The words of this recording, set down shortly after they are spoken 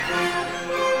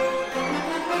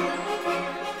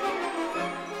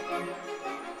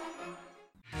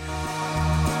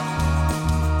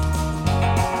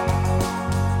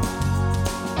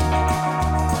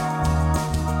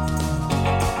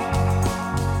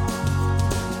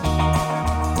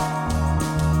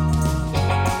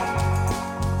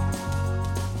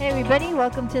everybody.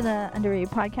 Welcome to the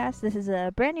Underrated Podcast. This is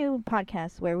a brand new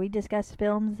podcast where we discuss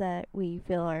films that we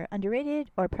feel are underrated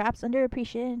or perhaps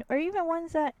underappreciated, or even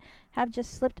ones that have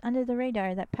just slipped under the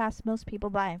radar that pass most people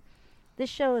by. This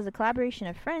show is a collaboration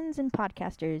of friends and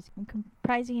podcasters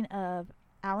comprising of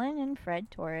Alan and Fred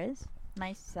Torres,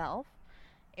 myself,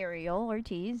 Ariel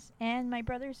Ortiz, and my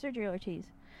brother Sergio Ortiz.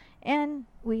 And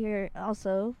we are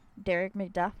also Derek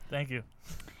McDuff. Thank you.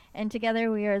 And together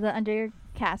we are the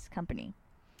Undercast Company.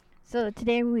 So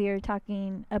today we are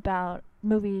talking about a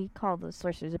movie called The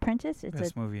Sorcerer's Apprentice. It's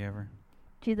Best movie ever.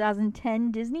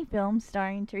 2010 Disney film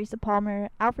starring Teresa Palmer,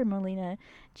 Alfred Molina,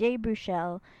 Jay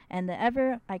Baruchel, and the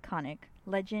ever iconic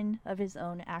legend of his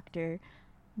own actor,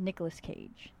 Nicolas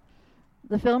Cage.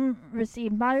 The film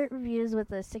received moderate reviews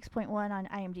with a 6.1 on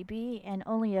IMDb and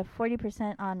only a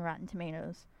 40% on Rotten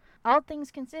Tomatoes. All things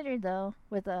considered, though,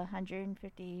 with a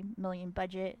 $150 million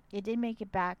budget, it did make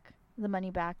it back, the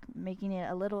money back, making it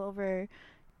a little over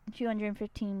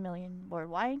 $215 million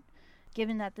worldwide.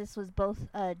 Given that this was both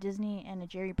a Disney and a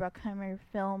Jerry Bruckheimer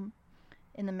film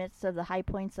in the midst of the high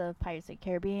points of Pirates of the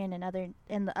Caribbean and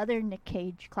the other Nick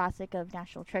Cage classic of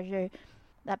National Treasure,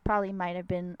 that probably might have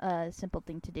been a simple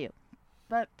thing to do.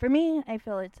 But for me, I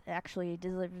feel it actually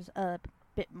delivers a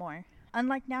bit more.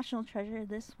 Unlike National Treasure,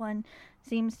 this one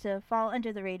seems to fall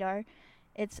under the radar.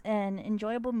 It's an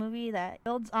enjoyable movie that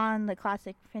builds on the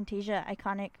classic Fantasia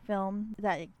iconic film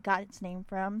that it got its name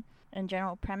from and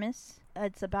general premise.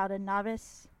 It's about a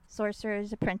novice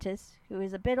sorcerer's apprentice who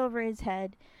is a bit over his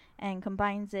head and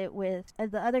combines it with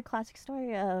the other classic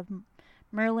story of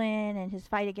Merlin and his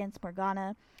fight against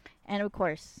Morgana, and of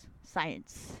course,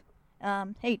 science.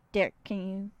 Hey, Derek, can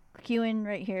you cue in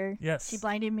right here? Yes. She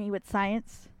blinded me with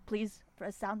science. Please, for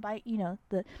a soundbite,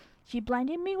 she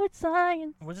blinded me with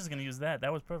science. We're just going to use that.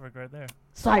 That was perfect right there.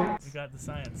 Science. We got the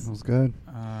science. That was good.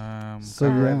 So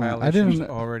yeah, I didn't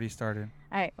already started.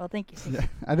 All right, well, thank you. Yeah,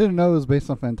 I didn't know it was based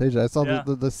on Fantasia. I saw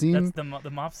the scene. That's the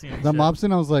mob scene. The mob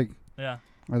scene, I was like, yeah.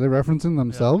 Are they referencing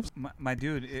themselves? My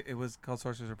dude, it was called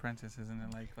Sorcerer's Apprentice, isn't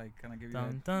it? Like kind of give you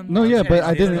Dun, dun, No, dun, yeah, dun, but dun,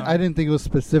 I dun. didn't think it was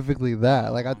specifically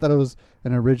that. Like I thought it was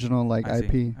an original I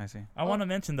IP. I see. I want to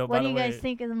mention, though, What by do the you way... guys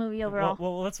think of the movie overall?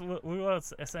 Well, let's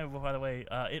say, by the way,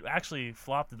 it actually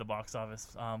flopped at the box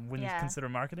office when you consider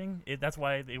marketing. That's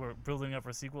why they were building up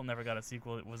for a sequel, never got a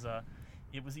sequel. It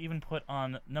was even put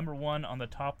on number 1 on the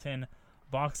top 10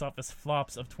 box office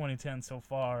flops of 2010 so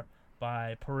far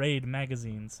by Parade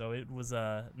magazine. So it was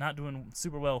not doing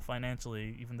super well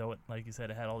financially, even though, like you said,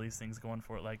 it had all these things going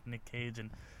for it, like Nick Cage and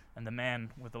the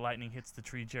man with the lightning hits the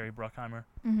tree, Jerry Bruckheimer.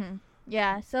 Mm-hmm.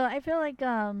 Yeah, so I feel like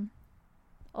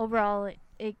overall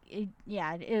it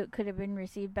could have been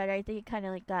received better. I think it kind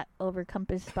of like got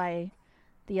overcompassed by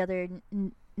the other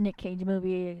Nick Cage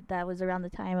movie that was around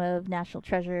the time of National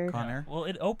Treasure. Con Air? Well,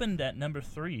 it opened at number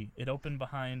 3. It opened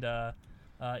behind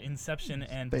Inception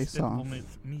and Face Despicable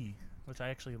Off. Me, which I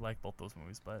actually like both those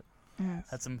movies, but Mm.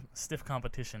 had some stiff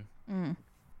competition. Mm.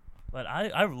 But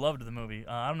I loved the movie.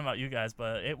 I don't know about you guys,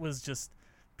 but it was just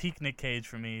peak Nick Cage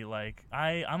for me. Like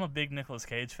I'm a big Nicolas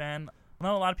Cage fan. I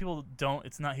know a lot of people don't.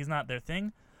 He's not their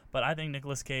thing, but I think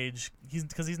Nicolas Cage,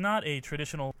 he's not a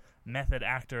traditional method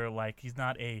actor. Like he's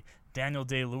not a Daniel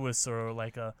Day-Lewis or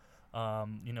like a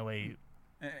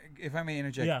If I may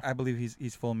interject, Yeah. I believe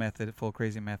he's full method, full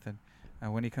crazy method.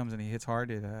 When he comes and he hits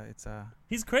hard,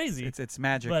 he's crazy. It's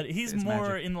magic. But he's It's more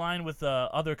magic. in line with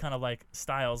other kind of like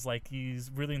styles. Like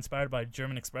he's really inspired by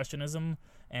German expressionism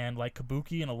and like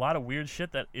kabuki and a lot of weird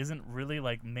shit that isn't really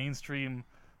like mainstream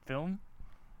film.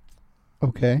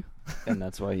 Okay. And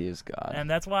that's why he is God. And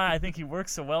that's why I think he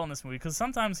works so well in this movie, because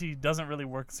sometimes he doesn't really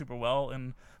work super well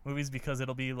in movies because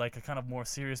it'll be like a kind of more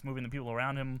serious movie and the people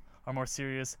around him are more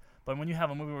serious. But when you have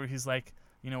a movie where he's like,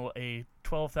 a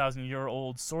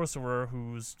 12,000-year-old sorcerer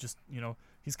who's just,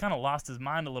 he's kind of lost his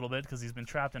mind a little bit because he's been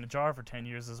trapped in a jar for 10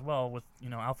 years as well with,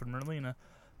 Alfred Molina.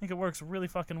 I think it works really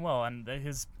fucking well. And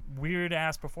his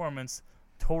weird-ass performance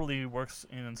totally works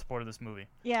in support of this movie.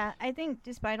 Yeah, I think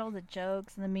despite all the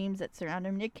jokes and the memes that surround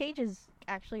him, Nick Cage is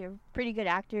actually a pretty good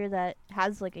actor that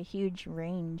has like a huge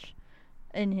range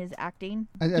in his acting.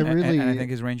 I And really. I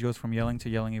think his range goes from yelling to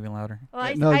yelling even louder. Well,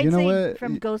 I'd No, you know say what?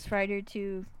 from Ghost Rider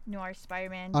to Noir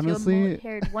Spider-Man Honestly- to a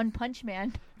mullet-haired One Punch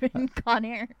Man in Con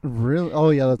Air. Really?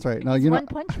 Oh yeah, that's right. No, It's you know, One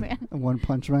Punch Man. One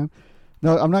Punch Man.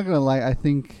 No, I'm not gonna lie. I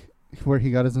think where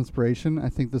he got his inspiration, I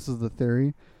think this is the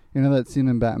theory. You know that scene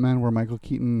in Batman where Michael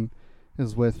Keaton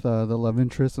is with the love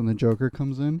interest and the Joker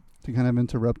comes in to kind of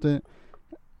interrupt it,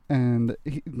 and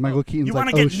Michael Keaton's You like,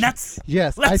 want to "Oh, get nuts?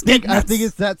 yes." Let's I think get nuts.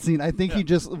 it's that scene. I think Yeah. he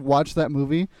just watched that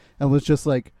movie and was just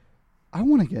like, I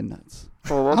want to get nuts.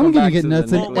 Well, I'm welcome gonna back get to the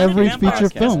nuts in Nicolas when did every Cage Vampire's feature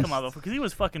Kiss film. come out? Because he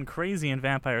was fucking crazy in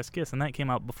Vampire's Kiss, and that came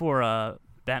out before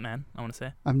Batman, I want to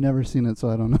say. I've never seen it, so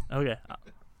I don't know. Okay.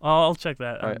 I'll check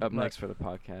that. All right, up but- next for the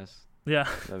podcast. Yeah.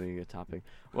 That'd be a good topic.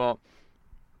 Well,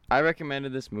 I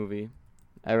recommended this movie.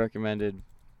 I recommended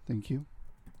Thank you.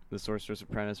 The Sorcerer's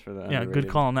Apprentice for the Yeah, underrated. good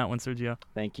call on that one, Sergio.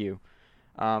 Thank you.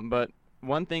 But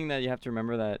one thing that you have to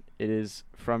remember that it is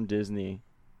from Disney.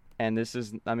 And this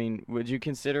is, I mean, would you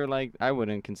consider I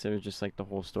wouldn't consider just the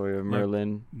whole story of Look,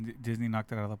 Merlin. Disney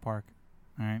knocked it out of the park.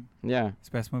 All right, Yeah. it's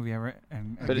the best movie ever.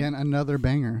 And But Again, another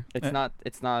banger. It's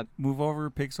not, move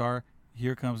over, Pixar.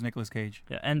 Here comes Nicolas Cage.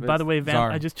 Yeah, and But by the way,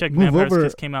 Sorry. I just checked. Move Vampire's over.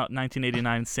 Kiss came out in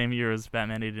 1989, same year as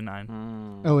Batman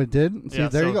 '89. Oh, it did. See, Yeah,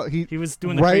 there you so go. He He was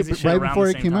doing the right crazy shit right around before the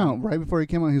it same came time. out. Right before he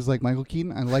came out, he's like, Michael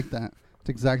Keaton. I like that. It's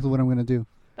exactly what I'm gonna do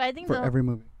But I think for every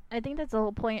movie. I think that's the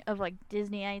whole point of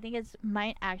Disney. I think it's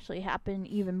might actually happen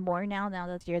even more now. Now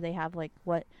this year they have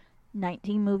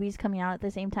 19 movies coming out at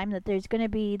the same time. That there's gonna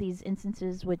be these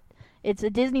instances with it's a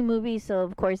Disney movie, so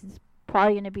of course it's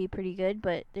probably gonna be pretty good.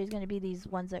 But there's gonna be these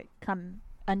ones that come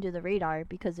under the radar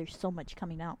because there's so much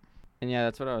coming out. And yeah,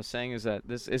 that's what I was saying is that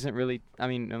this isn't really, I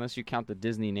mean, unless you count the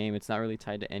Disney name, it's not really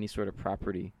tied to any sort of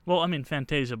property. Well, I mean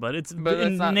Fantasia, but it's But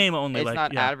in it's not, name only. It's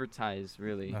not yeah. advertised,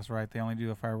 really. That's right. They only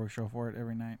do a fireworks show for it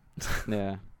every night.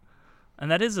 Yeah. And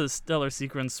that is a stellar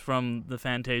sequence from the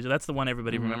Fantasia. That's the one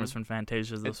everybody Mhm. remembers from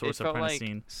Fantasia, is the It Sorcerer felt Apprentice like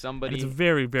scene. And somebody. it's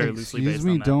very, very loosely Excuse based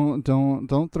me, on that.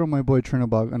 don't throw my boy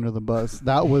Trinabog under the bus.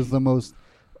 That was the most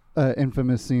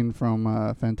infamous scene from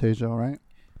Fantasia, all right?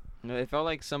 No, it felt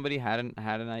like somebody had an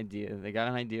idea. They got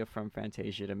an idea from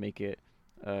Fantasia to make it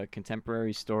a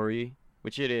contemporary story,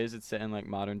 which it is. It's set in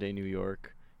modern day New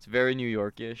York. It's very New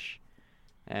Yorkish,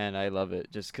 and I love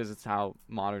it just because it's how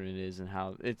modern it is and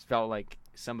how it felt like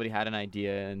somebody had an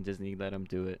idea and Disney let them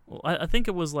do it. Well, I think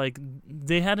it was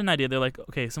they had an idea. They're like,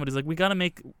 okay, somebody's like, we've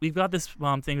got this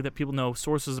thing that people know,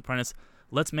 Sorcerer's Apprentice.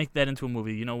 Let's make that into a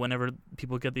movie. You know, whenever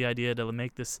people get the idea to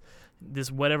make this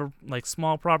whatever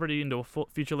small property into a full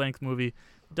feature-length movie,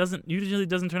 usually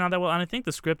doesn't turn out that well. And I think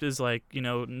the script is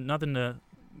nothing to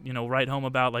write home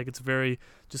about. It's very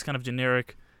just kind of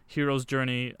generic hero's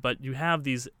journey. But you have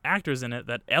these actors in it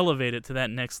that elevate it to that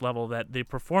next level. That the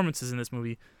performances in this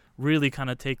movie really kind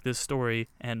of take this story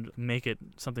and make it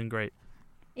something great.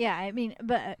 Yeah, I mean,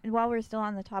 but while we're still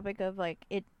on the topic of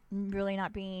it really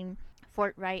not being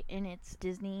forthright in its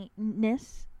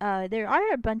Disney-ness, there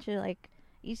are a bunch of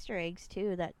Easter eggs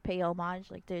too that pay homage.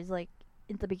 There's at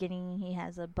the beginning he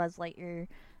has a Buzz Lightyear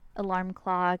alarm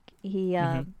clock.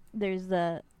 There's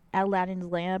the Aladdin's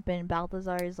lamp and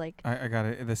Balthazar's I got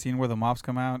it. The scene where the mops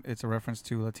come out, it's a reference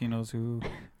to Latinos who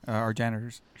are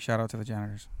janitors. Shout out to the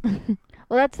janitors.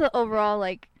 Well, that's the overall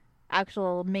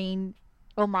actual main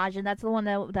homage, and that's the one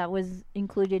that was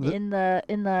included in the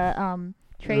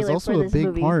trailer There's also for a this big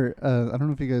movie. part. I don't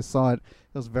know if you guys saw it.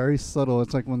 It was very subtle.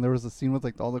 It's when there was a scene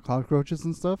with all the cockroaches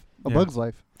and stuff. A Yeah. Bug's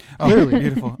Life. Oh, Clearly.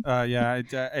 beautiful.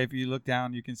 If you look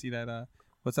down, you can see that.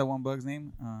 What's that one bug's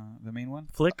name? The main one?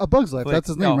 Flick? A Bug's Life. Flick. That's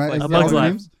his name, Oh, right? Flick. Is A that all Bug's their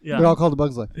Life. names? Yeah. They're all called A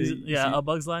Bug's Life. Is it- You yeah, see- A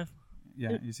Bug's Life?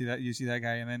 Yeah, you see that. You see that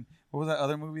guy, and then what was that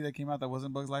other movie that came out that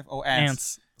wasn't Bug's Life? Oh,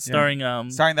 Ants. Yeah.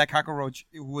 Starring Starring that cockroach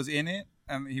who was in it.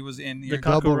 He was in The your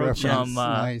Double cockroach reference.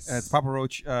 nice. Nice. It's Papa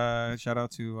Roach. Shout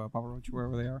out to Papa Roach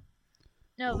wherever they are.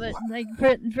 No, but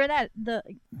for that I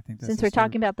think that's since the we're story.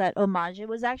 talking about that homage, it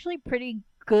was actually pretty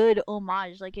good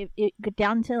homage. It got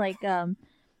down to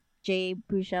Jay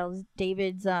Bruchel's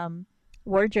David's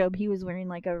wardrobe. He was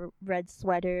wearing a red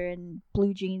sweater and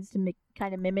blue jeans to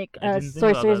kind of mimic I didn't think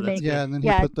about Sorcerer's that. That's make. Yeah, and then he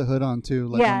Yeah. put the hood on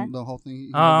too. Yeah. The whole thing.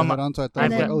 He had the hood on, so I thought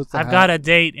And it was then- it's the I've hat. got a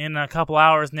date in a couple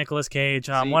hours, Nicolas Cage.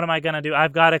 See- What am I gonna do?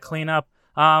 I've got to clean up.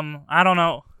 I don't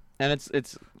know. And it's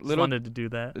Just little wanted to do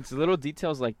that. it's little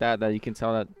details like that you can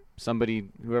tell that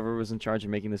whoever was in charge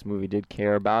of making this movie did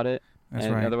care about it. That's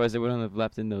and right. Otherwise, they wouldn't have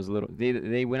left in those little.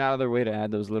 They went out of their way to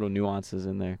add those little nuances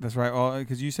in there. That's right.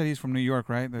 Because you said he's from New York,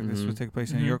 right? That this would Mhm. take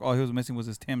place in Mhm. New York. All he was missing was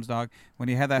his Tim's, dog. When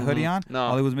he had that hoodie on, No.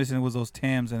 all he was missing was those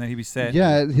Tim's, and then he'd be set.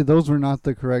 Yeah, those were not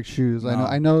the correct shoes. No.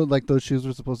 I know. Those shoes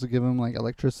were supposed to give him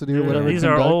electricity or whatever. These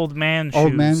Tim are Duck. old man shoes.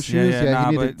 Old man Yeah, shoes. yeah, Yeah,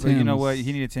 nah, he needed but you know what? Timbs.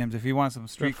 He needed Tim's. If he wanted some The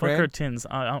street Flicker cred, tins.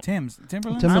 Tim's.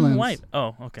 Timberlands? Timberlands. I'm white.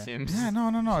 Oh, okay. Tim's. Yeah, no.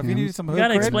 If he Tim's. needed some You hood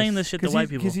gotta cred, explain this shit to white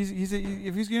people. Because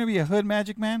if he's gonna be a hood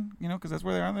magic man, because that's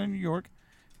where they are. They're in New York,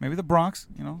 maybe the Bronx.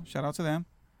 Shout out to them.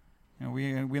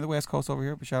 We the West Coast over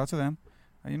here, but shout out to them.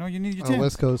 You need your Oh, Tim's.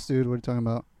 West Coast, dude. What are you talking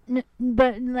about?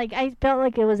 But I felt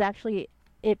like it was actually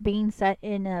it being set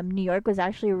in New York was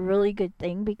actually a really good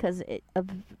thing because of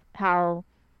how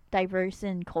diverse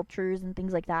in cultures and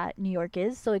things like that New York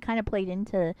is. So it kind of played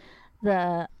into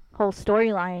the whole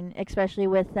storyline, especially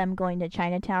with them going to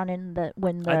Chinatown and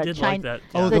when I the did like that.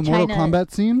 Oh, yeah. the Mortal China-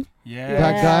 Kombat scene. Yeah.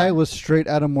 That guy was straight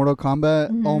out of Mortal Kombat.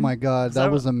 Oh Mhm. my god, Is that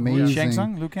that was what- Shang amazing.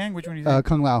 Tsung, Liu Kang, which one do you think?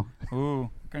 Kung Lao. Ooh,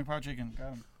 Kung Pao Chicken. Got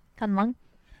him. Kunlun.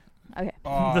 Okay. The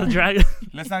Oh, dragon.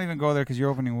 let's not even go there because you're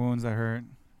opening wounds that hurt.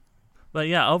 But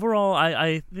yeah, overall,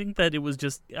 I think that it was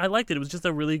just I liked it. It was just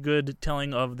a really good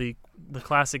telling of the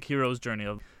classic hero's journey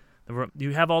of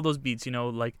you have all those beats,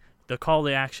 like the call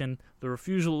to action, the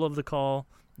refusal of the call,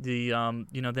 the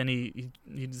then he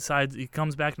decides he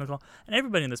comes back to the call, and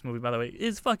everybody in this movie, by the way,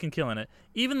 is fucking killing it.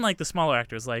 Even like the smaller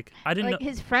actors, like I didn't Like know.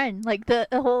 his friend, like the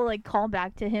whole like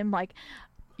callback to him, like,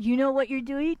 you know what you're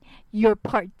doing? You're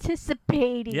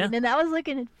participating. Yeah. And that was like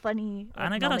a funny.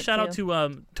 And I got a shout out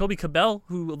to Toby Cabell,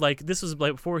 who like this was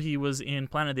like before he was in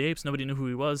Planet of the Apes. Nobody knew who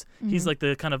he was. He's Mhm. like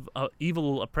the kind of the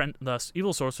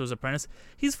evil sorcerer's apprentice.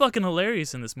 He's fucking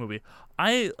hilarious in this movie.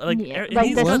 I like. Yeah, and like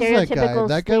he's the was got- that guy? stereotypical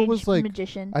That guy was stage like-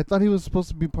 magician. I thought he was supposed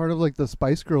to be part of like the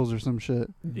Spice Girls or some shit.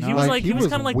 he No. was Like, like he he was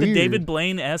was kind of like weird. the David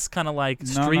Blaine-esque kind of like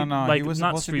street No. like He was not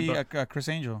supposed street to be but Chris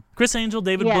Angel. Chris Angel,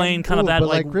 David Yeah. Blaine, kind of Ooh, that but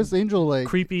like Chris Angel, like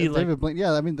creepy, like- David Blaine.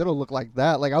 Yeah, I mean, they don't look like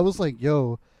that. Like I was like,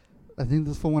 yo, I think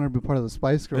this fool wanted to be part of the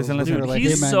Spice Girls. Listen, but listen, they were dude, like,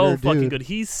 he's hey, man, so you're a fucking dude. good.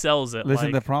 He sells it. Listen,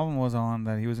 the like, problem was on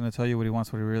that he was going to tell you what he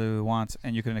wants, what he really wants,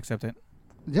 and you couldn't accept it.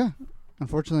 Yeah,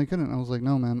 unfortunately, I couldn't. I was like,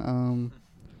 no, man.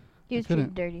 he was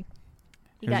couldn't. treated dirty.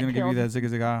 He was got going to give you killed. that zigga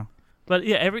zigga. But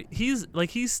yeah,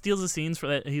 he steals the scenes for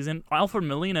that. He's in. Alfred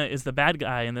Molina is the bad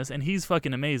guy in this, and he's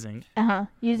fucking amazing.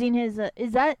 Using his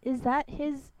is that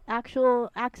his actual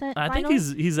accent? I think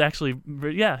finally? he's actually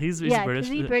he's yeah, British.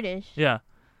 he's British. Yeah.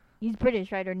 He's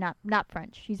British, right? Or not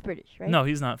French. He's British, right? No,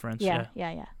 he's not French.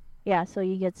 Yeah. So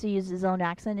he gets to use his own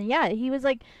accent, and yeah, he was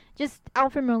like just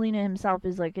Alfred Molina himself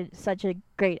is like such a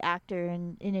great actor,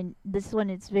 and in this one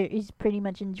he's pretty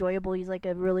much enjoyable. He's like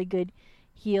a really good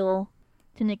heel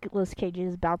to Nicolas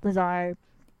Cage's Balthazar,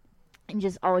 and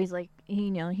just always like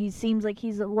he seems like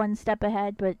he's one step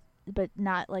ahead, but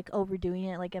not like overdoing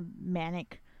it like a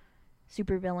manic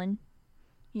supervillain.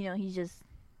 He just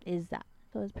is that.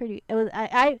 So it's pretty. It was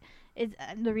it's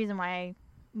the reason why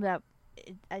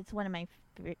it's one of my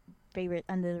favorite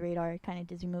under the radar kind of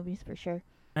Disney movies for sure.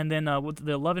 And then with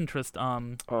the love interest,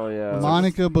 Oh yeah.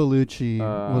 Monica Bellucci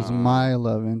was Uh, my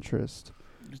love interest.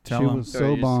 Tell she him. was So so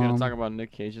you're just gonna bomb. talk about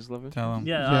Nick Cage's love interest? Tell him.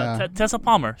 yeah, Tessa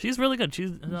Palmer, she's really good.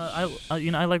 She's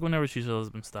I like whenever she shows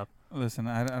them stuff. Listen,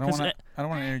 I don't 'Cause want to. I don't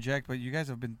want to interject, but you guys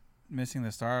have been missing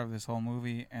the star of this whole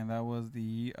movie, and that was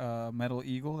the metal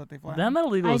eagle that they fly. That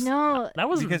Metal Eagle, I know. that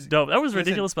was Because- dope. That was listen,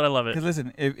 ridiculous, but I love it. Because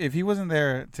listen, if he wasn't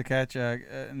there to catch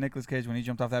Nicolas Cage when he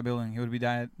jumped off that building, he would be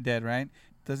dead, right?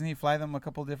 Doesn't he fly them a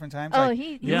couple different times? Oh, Like,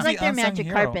 he's Yeah. like the their unsung magic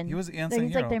hero. carpet. He was the He's unsung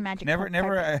like hero. their magic Never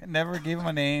carpet. never gave him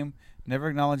a name. Never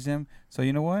acknowledged him. So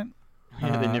you know what?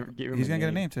 Yeah, they never gave him He's a gonna get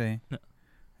a name. name today. No.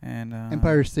 And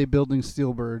Empire State Building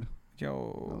Steelbird.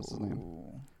 Yo. was his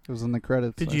It was in the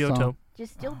credits. I saw. Pidgeotto,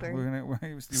 Just Stillbird. We're gonna.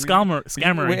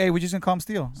 Scammery, Hey, we just gonna call him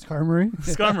Steel. Skarmory.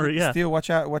 Scammery, yeah. Steel, watch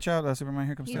out, Superman!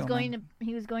 Here comes He Steel.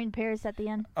 was going to Paris at the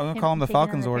end. I was gonna him call him the taking on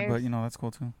Falcon the Zord, but Bears. you know that's cool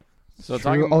too. So True.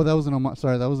 talking. Oh, that was an homage.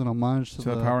 Sorry, that was an homage to To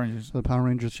the Power Rangers. the Power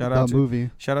Rangers Shout out to-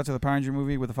 movie. Shout out to the Power Ranger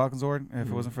movie with the Falcon Zord. If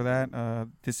it wasn't for that,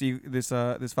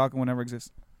 this Falcon would never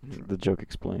exist. The Joke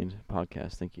Explained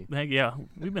podcast. Thank you. Heck yeah,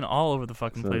 we've been all over the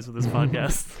fucking So- place with this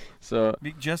podcast. So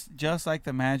Just like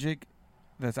the magic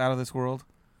that's out of this world,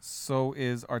 so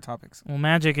is our topics. Well,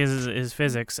 magic is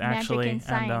physics actually, Magic and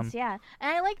science, yeah.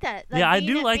 And I like that. yeah, I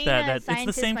being do like being that. a That it's the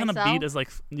scientist same kind of myself, beat as like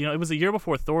it was a year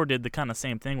before Thor did the kind of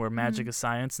same thing where magic Mhm. is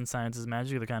science and science is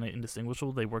magic. They're kind of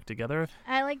indistinguishable. They work together.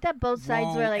 I like that both sides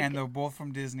Whoa, were like. and they're both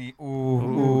from Disney. Ooh,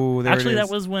 Ooh. there Actually, it that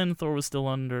is. was when Thor was still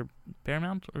under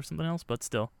Paramount or something else, but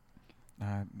still.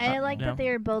 And I like Yeah. that they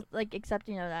were both like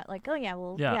accepting of that. Like, oh yeah,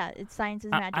 well, Yeah. yeah, it's science is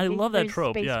I magic. love that There's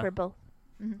trope, Space yeah. for both.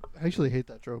 I actually hate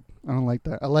that trope. I don't like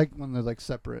that. I like when they're like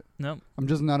separate. No. I'm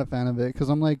just not a fan of it because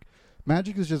I'm like,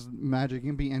 magic is just magic. It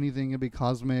can be anything. It can be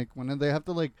cosmic. When they have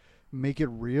to like make it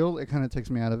real, it kind of takes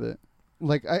me out of it.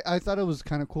 Like I thought it was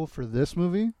kind of cool for this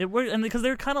movie. It worked, and because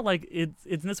they're kind of like it's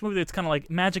in this movie. It's kind of like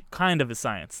magic, kind of is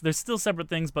science. They're still separate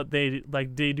things, but they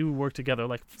do work together.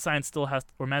 Like science still has,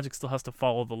 or magic still has to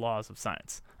follow the laws of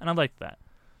science, and I like that.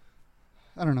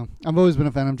 I don't know. I've always been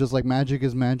a fan of just like magic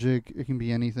is magic. It can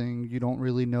be anything. You don't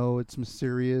really know. It's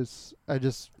mysterious. I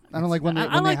don't like when they,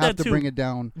 I when like they have that to too. bring it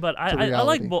down. But I like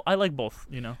reality. both. I like both.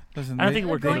 You know, Listen, I they- think it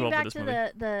worked Going really well for back this to movie.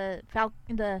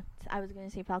 the I was gonna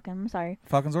say Falcon. I'm sorry,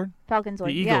 Falcon Sword. Falcon Sword.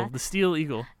 The eagle, Yeah. the steel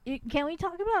eagle. Can we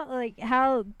talk about like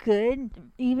how good,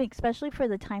 even especially for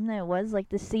the time that it was, like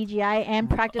the CGI and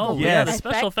practical Oh yes. the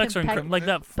special effects are incredible. Like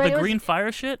that, But the it was- green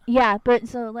fire shit. Yeah, but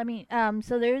so let me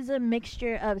so there's a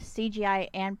mixture of CGI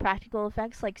and practical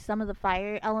effects. Like some of the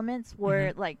fire elements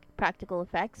were like practical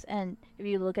effects, and if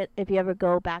you ever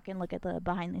go back and look at the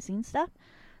behind the scenes stuff,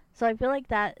 so I feel like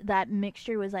that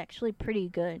mixture was actually pretty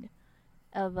good,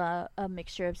 of a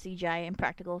mixture of CGI and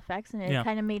practical effects, and it Yeah.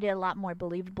 kind of made it a lot more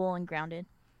believable and grounded.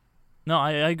 No,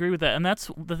 I agree with that, and that's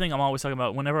the thing I'm always talking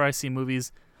about. Whenever I see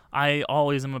movies, I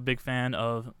always am a big fan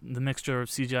of the mixture of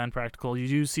CGI and practical. You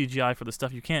use CGI for the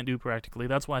stuff you can't do practically.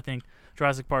 That's why I think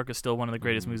Jurassic Park is still one of the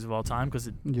greatest movies of all time, because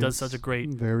it does such a great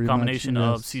Very combination much,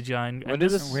 of yes. CGI and When did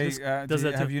this- this- Wait, does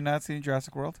that have too. you not seen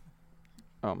Jurassic World?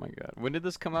 Oh my god. When did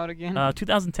this come out again?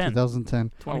 2010. 2010.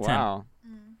 2010. Oh wow.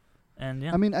 And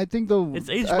yeah, I mean, I think though it's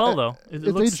aged well though. It it's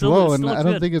looks aged still, well, it and still I looks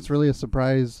don't good. think it's really a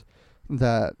surprise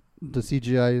that the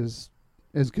CGI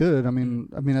is good. I mean,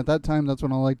 at that time, that's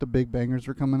when all like the big bangers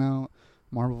were coming out,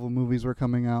 Marvel movies were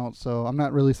coming out. So I'm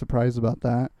not really surprised about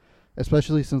that,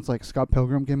 especially since like Scott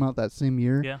Pilgrim came out that same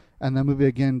year, Yeah, and that movie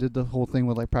again did the whole thing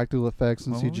with like practical effects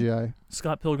and What movie? CGI.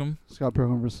 Scott Pilgrim. Scott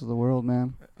Pilgrim versus the World,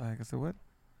 man. Like I said, what?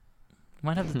 We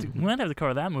might have to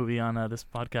cover that movie on this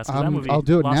podcast. 'Cause that movie I'll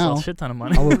do it lost now. a shit ton of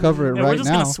money. I will cover it Yeah, right we're just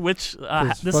now. gonna switch.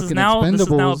 'Cause This is fucking now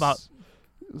Expendables about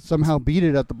somehow beat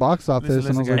it at the box office, Listen,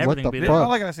 and I was listen, like, what everything the beat it. All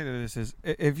fuck? I gotta say to this is,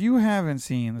 if you haven't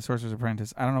seen The Sorcerer's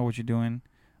Apprentice, I don't know what you're doing.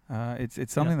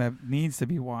 It's something that needs to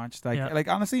be watched. Like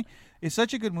honestly, it's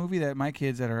such a good movie that my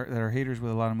kids that are haters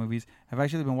with a lot of movies have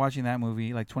actually been watching that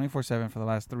movie like 24/7 for the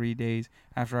last 3 days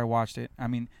after I watched it. I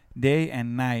mean, day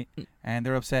and night, and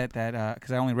they're upset that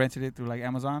because I only rented it through like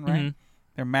Amazon, right? Mhm.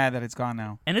 They're mad that it's gone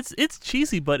now. And it's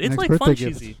cheesy, but it's Next like birthday fun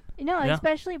gift. cheesy. No, Yeah.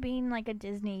 especially being like a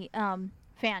Disney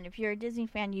fan. If you're a Disney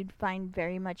fan, you'd find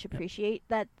very much appreciate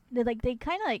that. They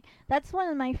kind of like, that's one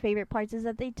of my favorite parts, is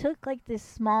that they took like this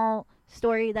small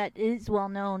story that is well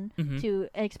known Mhm. to,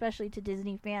 especially to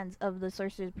Disney fans of The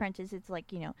Sorcerer's Apprentice. It's like,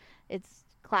 it's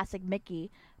classic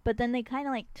Mickey, but then they kind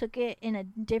of like took it in a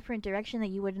different direction that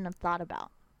you wouldn't have thought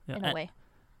about Yeah, in a way.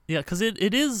 Yeah, because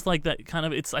it is like that kind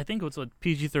of. I think it's like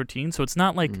PG-13, so it's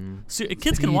not like Mm.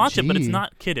 kids can watch it, but it's PG.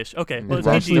 not kiddish. Okay, Mm. well, It's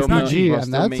it's actually PG. It's not PG, G, While and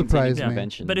still that maintaining surprised me.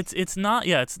 conventions. but it's not.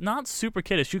 Yeah, it's not super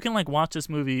kiddish. You can like watch this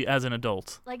movie as an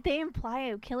adult. Like they imply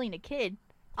of killing a kid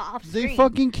off They screen.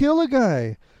 fucking kill a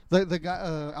guy. The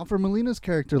guy, Alfred Molina's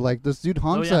character, like this dude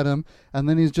honks yeah. at him, and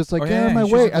then he's just like, Oh, get yeah, out of my he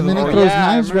shoots way, him and through then the he wall. throws Yeah,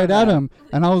 I knives right remember at that. him,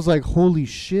 and I was like, holy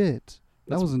shit,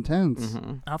 that That's- was intense.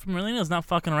 Mhm. Alfred Molina's not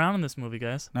fucking around in this movie,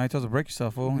 guys. Now he tells him break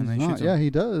yourself, fool, and He's then he not- shoots yeah, him. he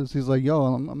does. He's like, yo,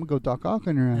 I'm gonna go Doc Ock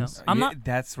on your Yeah. ass. I'm Yeah, not.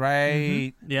 That's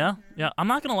right. Yeah. I'm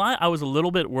not gonna lie. I was a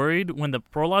little bit worried when the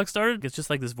prologue started. It's just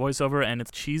like this voiceover, and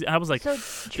it's cheesy. I was like, So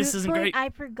isn't truthfully, great. I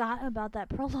forgot about that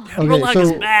prologue. the Okay, prologue is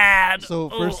so- bad. so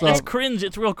Oh, first it's off- cringe.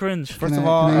 It's real cringe. First Can of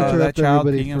I- all, can I that interrupt child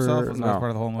everybody peeing himself for- was the best No.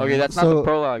 part of the whole movie. Okay, that's not So- the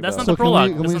prologue. That's though. not the So prologue.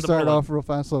 can That's we not the start prologue. off real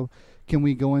fast? So can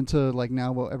we go into like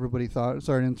now what everybody thought?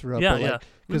 Sorry to interrupt. Yeah, but, yeah. like,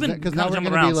 We've been because kinda now we're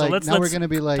jumping gonna be around, so like let's- now we're let's gonna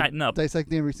be like tighten up.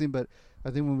 dissecting every scene. But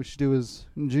I think what we should do is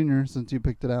Junior, since you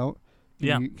picked it out,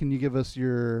 Yeah. can you give us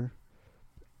your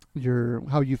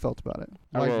how you felt about it?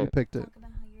 Why Okay. you picked it?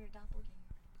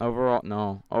 Overall,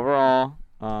 no. Overall,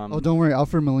 Oh, don't worry,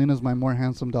 Alfred Molina's my more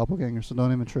handsome doppelganger, so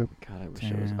don't even trip. God, I wish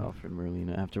I was Damn. Alfred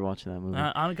Molina after watching that movie.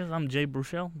 I guess I'm Jay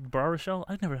Baruchel. Baruchel.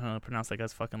 I've never know how to pronounce that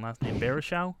guy's fucking last name.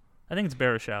 Baruchel. I think it's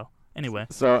Baruchel. Anyway.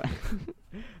 So,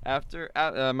 after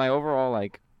my overall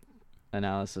like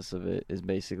analysis of it is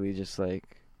basically just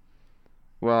like,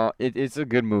 well, it's a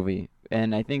good movie,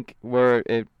 and I think where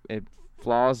it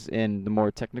flaws in the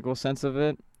more technical sense of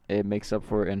it, it makes up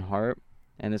for it in heart.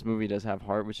 And this movie does have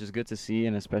heart, which is good to see,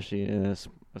 and especially in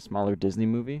a smaller Disney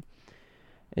movie.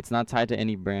 It's not tied to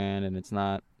any brand, and it's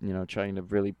not, trying to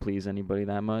really please anybody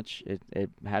that much.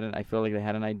 I feel like they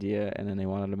had an idea, and then they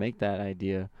wanted to make that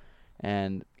idea.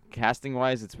 And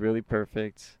casting-wise, it's really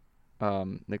perfect.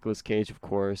 Nicolas Cage, of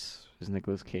course, is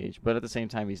Nicolas Cage. But at the same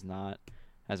time, he's not.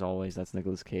 As always, that's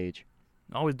Nicolas Cage.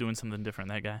 Always doing something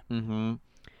different, that guy. Mm-hmm.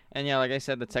 And yeah, like I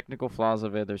said, the technical flaws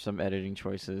of it, there's some editing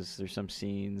choices. There's some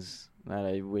scenes that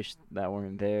I wish that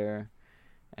weren't there.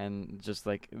 And just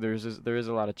like, there is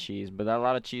a lot of cheese. But that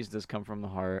lot of cheese does come from the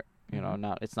heart.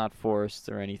 It's not forced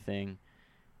or anything.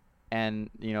 And,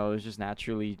 there's just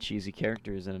naturally cheesy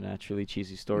characters and a naturally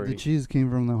cheesy story. The cheese came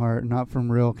from the heart, not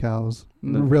from real cows,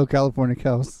 No. real California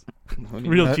cows.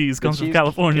 Real that- cheese The comes from cheese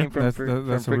California. came from That's from the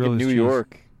freaking realest New cheese.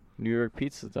 York. New York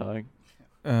pizza, dog.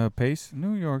 Pace,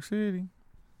 New York City.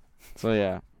 So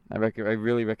yeah, I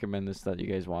really recommend this, that you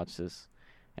guys watch this,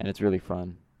 and it's really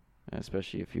fun.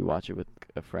 especially if you watch it with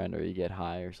a friend or you get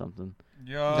high or something.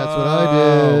 Yo. That's what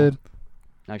I did.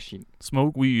 Actually,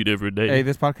 Smoke weed every day. Hey,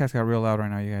 this podcast got real loud right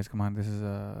now, you guys. Come on, this is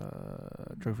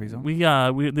drug-free zone. We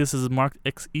this is marked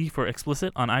XE for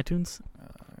explicit on iTunes.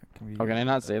 can I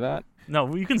not say that?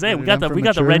 No, you can say it. We Rated got M for the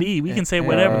mature? red E. We can say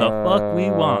whatever the fuck we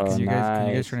want. Can you guys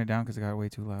Nice. turn it down because it got way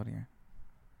too loud here?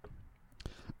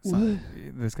 What?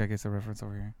 This guy gets a reference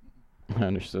over here. I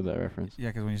understood that reference. Yeah,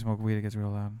 because when you smoke weed, it gets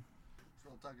real loud.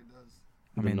 I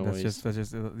The mean, noise. that's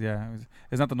just yeah.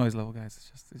 It's not the noise level,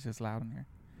 guys. It's just loud in here.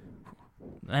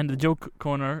 And the joke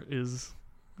corner is.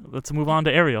 Let's move on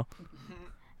to Ariel.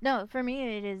 No, for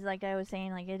me it is like I was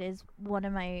saying, like it is one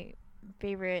of my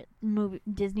favorite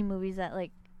Disney movies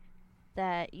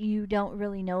that you don't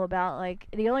really know about. Like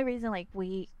the only reason like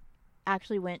we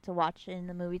actually went to watch in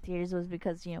the movie theaters was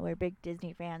because we're big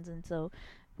Disney fans, and so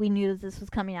we knew that this was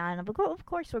coming out, and of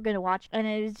course we're gonna watch. And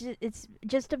it's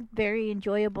just a very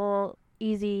enjoyable,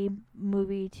 easy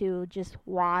movie to just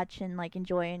watch and like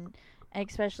enjoy, and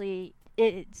especially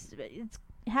it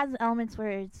has elements where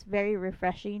it's very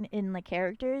refreshing in the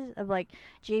characters of like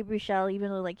Jay Baruchel. Even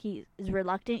though like he is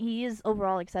reluctant, he is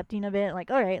overall accepting of it.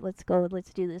 Like, all right, let's go,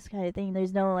 let's do this kind of thing.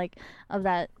 There's no like of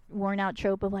that worn out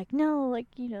trope of like, no, like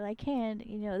I can't,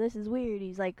 this is weird.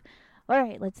 He's like, all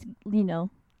right, let's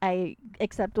I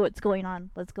accept what's going on.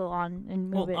 Let's go on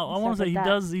and move it. I want to say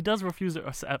he does refuse it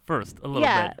at first a little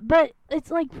yeah, bit. but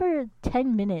it's like for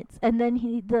 10 minutes, and then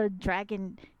he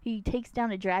takes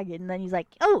down a dragon, and then he's like,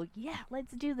 oh yeah,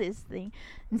 let's do this thing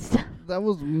and stuff. That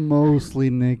was mostly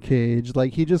Nick Cage.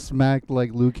 Like he just smacked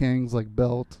like Liu Kang's like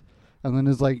belt, and then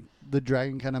is like the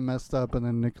dragon kind of messed up, and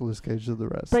then Nicolas Cage did the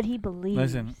rest. But he believes.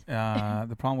 Listen,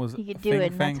 the problem was he could do it,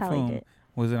 and Fang that's how he Foom did.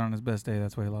 wasn't on his best day.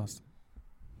 That's why he lost.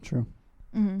 True.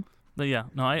 Mm-hmm. But yeah,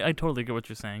 no, I totally get what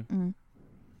you're saying. Mm-hmm.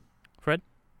 Fred?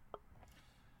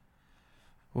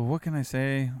 Well, what can I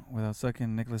say without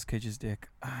sucking Nicolas Cage's dick?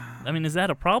 I mean, is that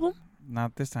a problem?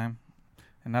 Not this time,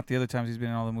 and not the other times he's been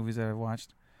in all the movies that I've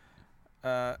watched.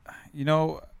 I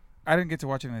didn't get to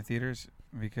watch it in the theaters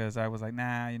because I was like,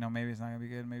 nah, maybe it's not gonna be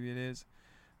good, maybe it is.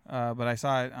 But I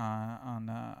saw it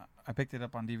I picked it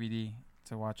up on DVD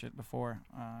to watch it before.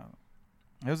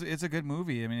 It's a good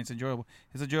movie. I mean, it's enjoyable.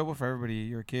 It's enjoyable for everybody.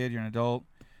 You're a kid, you're an adult.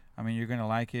 I mean, you're gonna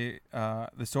like it.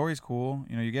 The story's cool.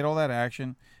 You get all that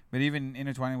action, but even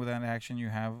intertwining with that action, you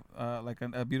have like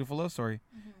a beautiful love story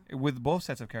with both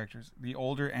sets of characters, the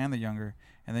older and the younger.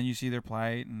 And then you see their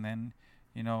plight, and then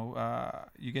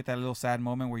you get that little sad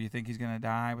moment where you think he's gonna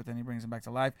die, but then he brings him back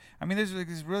to life. I mean, there's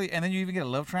really, and then you even get a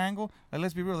love triangle. Like,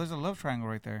 let's be real, there's a love triangle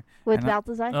right there With and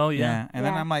Balthazar. Oh yeah. And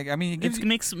then I'm like, I mean, It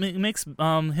makes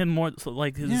him more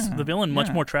like the villain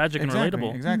much more tragic and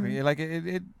relatable. Exactly. Mhm. Like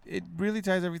it really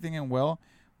ties everything in well,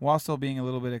 while still being a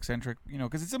little bit eccentric.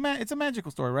 Because it's a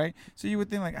magical story, right? So you would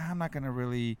think like, I'm not gonna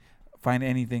really find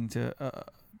anything to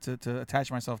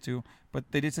attach myself to, but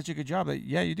they did such a good job that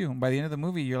you do. And by the end of the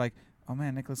movie, you're like, oh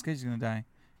man, Nicolas Cage is gonna die,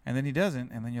 and then he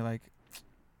doesn't, and then you're like,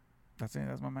 that's it,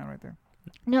 that's my man right there.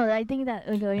 No, I think that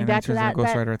going And back then to he turns into that,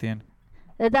 Ghost Rider at the end.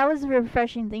 that was a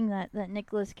refreshing thing that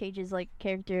Nicolas Cage's like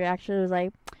character actually was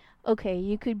like, okay,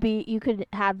 you could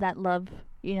have that love,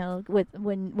 with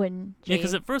when Yeah, Jay,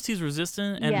 because at first he's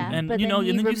resistant, and Yeah, and but you then know, he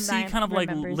and then you see kind of like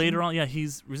remembers later him. on,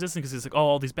 he's resistant because he's like, oh,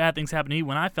 all these bad things happened to me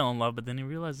when I fell in love, but then he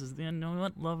realizes, you know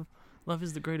what, love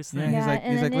is the greatest Yeah, thing. he's Yeah, like,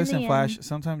 and then in listen, the Flash. end-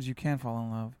 Sometimes you can fall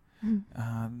in love.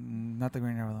 Not the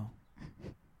Green Arrow though.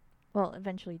 well,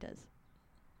 eventually does,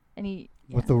 and he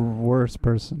With the worst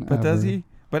person But ever. does he?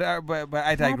 But I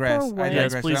digress. the I worst.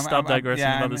 Yes, digress. please stop digressing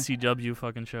yeah, about the CW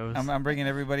fucking shows. I'm bringing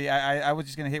everybody. I was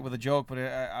just gonna hit with a joke, but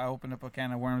I opened up a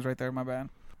can of worms right there. My bad.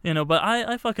 But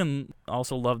I fucking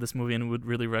also love this movie and would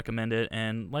really recommend it.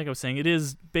 And like I was saying, it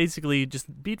is basically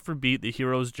just beat for beat the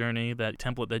hero's journey, that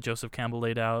template that Joseph Campbell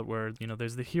laid out, where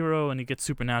there's the hero and he gets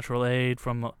supernatural aid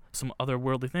from some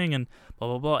otherworldly thing and blah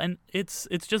blah blah. And it's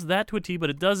just that to a T, but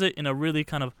it does it in a really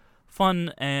kind of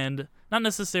fun and not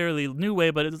necessarily new way,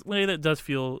 but it's a way that does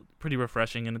feel pretty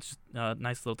refreshing, and it's just a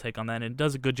nice little take on that. And it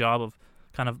does a good job of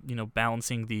kind of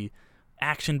balancing the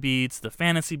action beats, the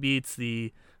fantasy beats,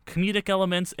 the comedic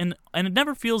elements, and it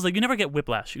never feels like, you never get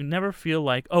whiplash. You never feel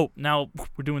like, oh, now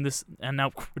we're doing this and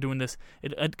now we're doing this.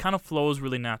 It kind of flows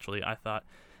really naturally, I thought.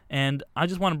 And I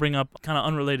just want to bring up, kind of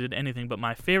unrelated to anything, but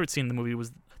my favorite scene in the movie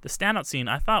was the standout scene.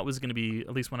 I thought was going to be,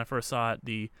 at least when I first saw it,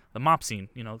 the mop scene,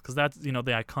 because that's the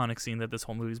iconic scene that this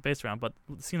whole movie is based around. But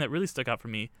the scene that really stuck out for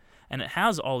me, and it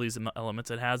has all these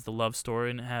elements. It has the love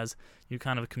story, and it has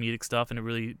kind of comedic stuff, and it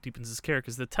really deepens his character.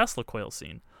 Is the Tesla coil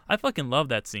scene. I fucking love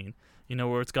that scene.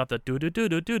 Where it's got the do do do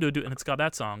do do do do, and it's got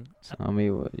that song. Tell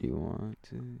me what you want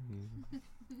to.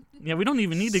 Yeah, we don't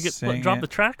even need to Sing drop it. the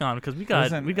track on because we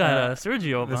got Listen,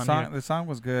 Sergio the on song. here. The song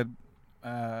was good.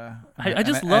 I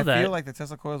just love I that. feel like the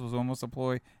Tesla coils was almost a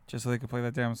ploy just so they could play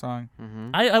that damn song. Mm-hmm.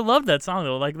 I love that song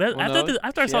though. Like that Well,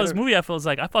 after I she saw had this a- movie, I felt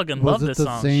like I fucking Was love it this the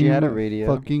song. same She had a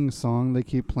radio. fucking song they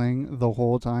keep playing the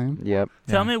whole time? Yep.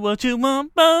 Tell me what you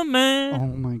want, man. Oh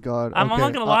my god. I'm Okay,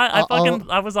 not gonna lie.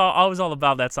 I'll- I was all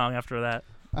about that song after that.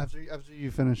 after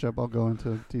you finish up, I'll go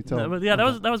into detail. No, but yeah,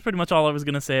 that was pretty much all I was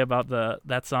gonna say about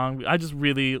that song. I just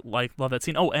really love that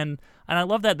scene. Oh, and I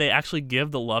love that they actually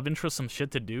give the love interest some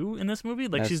shit to do in this movie.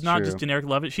 Like That's she's not true. just generic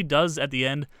love. She does at the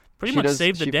end pretty She much does-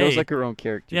 save the she day. feels like her own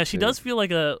character. Yeah, she too. does feel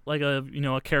like a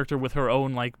a character with her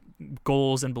own like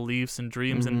goals and beliefs and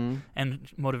dreams Mhm. and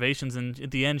motivations. And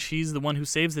at the end, she's the one who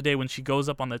saves the day when she goes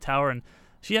up on the tower. And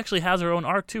she actually has her own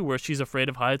arc too, where she's afraid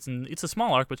of heights, and it's a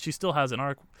small arc, but she still has an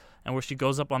arc, and where she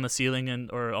goes up on the ceiling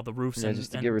or on the roofs Yeah, and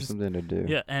just to and give her just- something to do.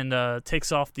 yeah, and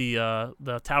takes off the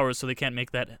towers so they can't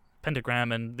make that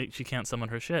pentagram, and she can't summon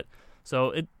her shit.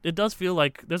 So it does feel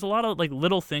like there's a lot of like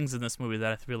little things in this movie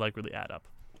that I feel like really add up.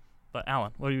 But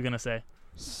Alan, what are you gonna say?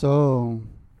 So,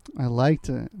 I liked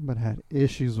it, but had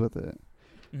issues with it.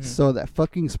 Mhm. So that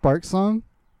fucking Spark song,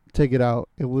 take it out.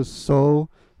 It was so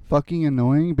fucking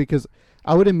annoying because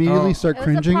I would immediately Oh. start It was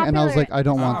a cringing, and I was popular- like, I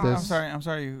don't want this. I'm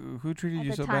sorry. Who treated At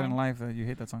you the so bad in time. life that you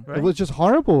hate that song? Right? It was just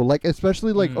horrible. Like,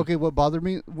 especially like, Mm. okay, what bothered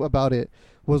me about it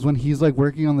was when he's like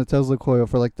working on the Tesla coil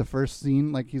for like the first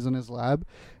scene, like he's in his lab,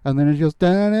 and then it goes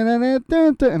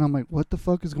da-da-da-da-da-da, and I'm like, what the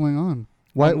fuck is going on?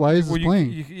 Why is this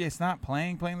playing? It's not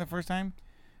playing the first time.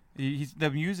 The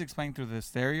music's playing through the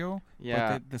stereo.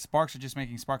 Yeah. But the sparks are just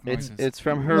making spark noises. It's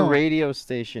from her No. radio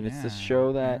station. It's to Yeah,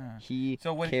 show that yeah. he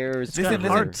So when- cares. It's for got Listen, her.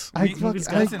 heart. I The movie's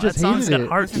fuck- I got- just that song's hated got it.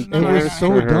 heart. Listen, It was so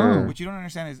for her. dumb. What you don't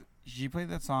understand is she played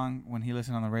that song when he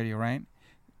listened on the radio, right?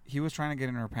 He was trying to get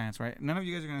in her pants, right? None of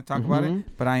you guys are going to talk about it, Mhm.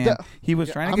 but I am. That- He was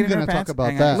yeah, trying to I'm get in her gonna talk pants. about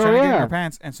hang on, that. He was trying to get in yeah. her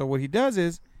pants, and so what he does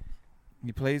is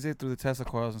he plays it through the Tesla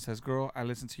coils and says, "Girl, I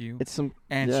listened to you." It's some.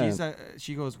 And yeah.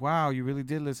 she goes, "Wow, you really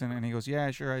did listen." And he goes, "Yeah,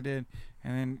 sure, I did."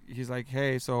 And then he's like,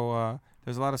 "Hey, so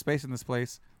there's a lot of space in this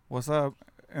place. What's up?"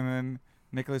 And then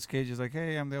Nicolas Cage is like,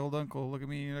 "Hey, I'm the old uncle. Look at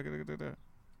me."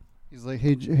 He's like,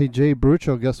 hey Jay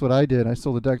Brucho, guess what I did? I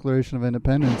stole the Declaration of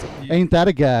Independence. You- Ain't that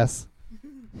a gas?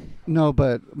 No,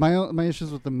 but my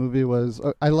issues with the movie was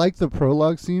I liked the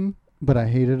prologue scene, but I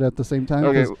hated it at the same time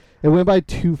Okay. because it went by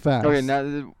too fast. Okay.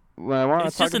 Now, when I want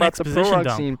It's to just talk an about the exposition prologue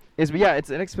dump. scene, it's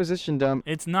an exposition dump,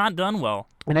 It's not done well.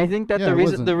 and I think that Yeah, the it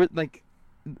reason wasn't.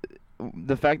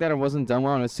 the fact that it wasn't done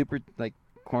well and it's super like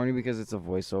corny because it's a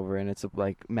voiceover and it's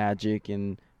like magic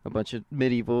and a bunch of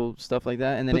medieval stuff like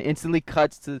that, and then But- it instantly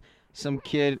cuts to some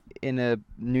kid in a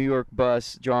New York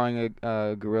bus drawing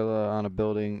a gorilla on a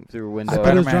building through a window. I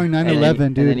thought it was Spider-Man. drawing And then 9/11,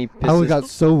 and then he dude. I pisses- got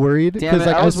so worried Damn because it!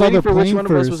 like I was saw waiting the for which plane one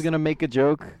of first. us was gonna make a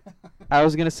joke. I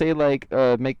was gonna say like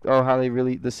how the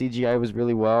CGI was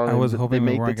really well. I and was they hoping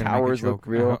we made weren't the going to make a towers joke. look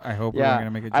real. I hope we Yeah, weren't going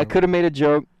to make a joke. I could have made a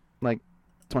joke like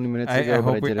 20 minutes ago,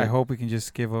 but I didn't. I hope we can just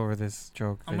skip over this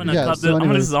joke. I'm that gonna you- Yeah, cut so this. I'm gonna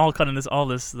anyways- all cutting all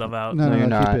this stuff out. No, No, you're keep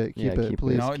not. it, Yeah, keep it, keep it.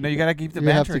 please. No, you gotta keep the You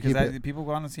have banter to keep because it. people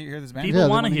want to hear this banter. People Yeah, they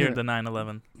want to wanna hear hear- the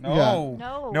 9/11. No,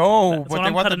 No. no, That's but what they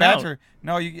I'm want the cutting out. banter.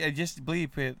 No, you just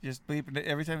bleep it. Just bleep it.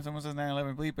 Every time someone says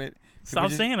 9/11, bleep it. Stop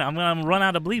just- saying it. I'm gonna run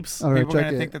out of bleeps. All right, People are check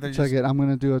gonna it. think that they're check just- it. I'm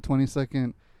gonna do a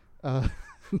 20-second.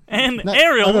 And No,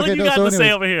 Ariel, okay, what you no, got so to say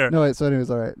anyways- over here? No, wait. So, anyways,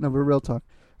 all right. No, but real talk.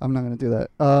 I'm not gonna do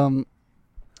that.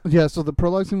 Yeah. So the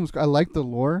prologue scene was. I liked the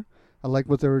lore. I liked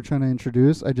what they were trying to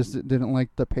introduce. I just didn't like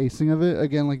the pacing of it.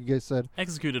 Again, like you guys said,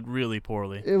 Executed really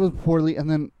poorly. it was poorly. And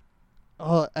then,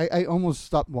 I almost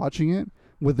stopped watching it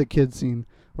with the kid scene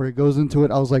where it goes into it.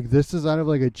 I was like, this is out of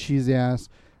like a cheesy ass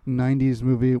 '90s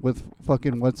movie with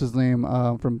fucking what's his name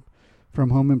from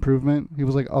Home Improvement. He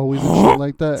was like always in shit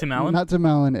like that. Tim Allen? Not Tim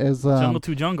Allen. As Jungle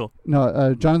to Jungle.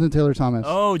 no, Jonathan Taylor Thomas.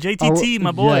 Oh, JTT,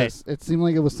 my boy. Yes, it seemed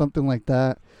like it was something like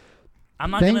that. I'm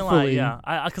not gonna lie, Thankfully-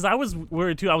 yeah, because I was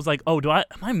worried too. I was like, oh, am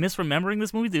I misremembering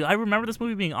this movie? Do I remember this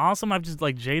movie being awesome? I'm just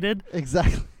like jaded.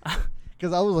 Exactly.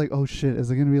 Because I was like, oh shit,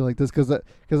 is it gonna be like this? Because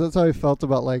that's how I felt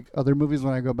about like other movies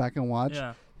when I go back and watch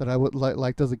Yeah. that I would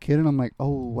liked as a kid, and I'm like,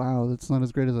 oh wow, that's not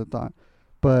as great as I thought.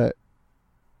 But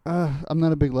I'm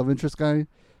not a big love interest guy.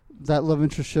 That love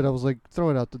interest shit, I was like, throw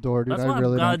it out the door, dude. That's I why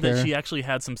really I'm glad don't care. that she actually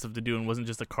had some stuff to do and wasn't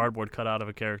just a cardboard cutout of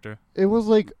a character. It was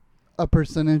like a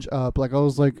percentage up. Like I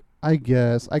was like, I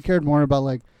guess I cared more about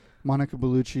like Monica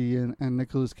Bellucci and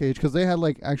Nicolas Cage because they had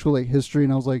like actual like history,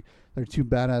 and I was like, they're two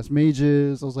badass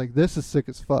mages. I was like, this is sick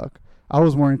as fuck. I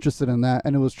was more interested in that,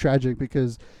 and it was tragic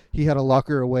because he had to lock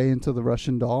her away into the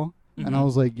Russian doll, and I Mhm.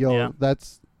 was like, yo, Yeah.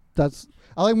 that's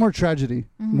I like more tragedy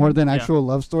Mhm. more than Yeah. actual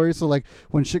love stories. So like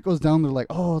when shit goes down, they're like,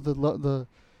 oh,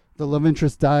 the the love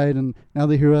interest died, and now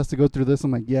the hero has to go through this.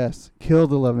 I'm like, yes, kill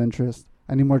the love interest.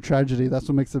 I need more tragedy. That's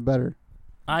what makes it better.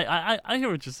 I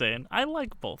hear what you're saying. I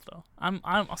like both though.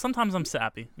 Sometimes I'm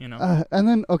sappy, you know. And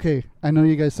then okay, I know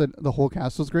you guys said the whole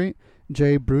cast was great.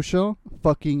 Jay Baruchel,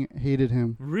 fucking hated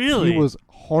him. Really? He was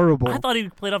horrible. I thought he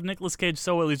played off Nicolas Cage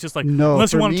so well. He's just like, No,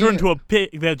 unless you for want to me- turn into a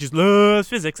pig that just loves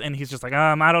physics, and he's just like,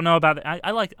 I don't know about it. I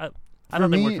thought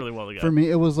they worked really well together. For me,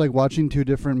 it was like watching two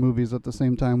different movies at the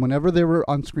same time. Whenever they were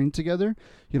on screen together,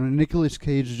 you know, Nicolas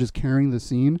Cage is just carrying the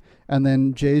scene, and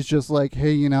then Jay's just like,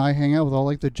 hey, you know, I hang out with all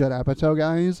like the Judd Apatow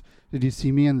guys. Did you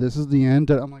see me? And this is the end.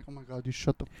 And I'm like, oh my god, you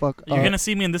shut the fuck up. You're gonna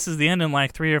see me, and this is the end in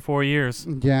like 3 or 4 years.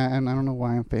 Yeah, and I don't know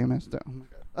why I'm famous. Oh my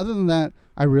god. Other than that,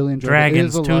 I really enjoyed it. It Dragons,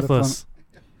 is a lot of fun. toothless.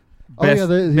 Oh yeah,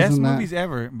 he's best in that. movies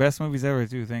ever. Best movies ever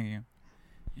too. Thank you.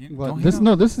 What? Don't hate This him.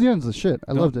 no, this is the end of the shit.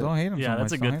 I loved it. Don't hate him. Yeah, so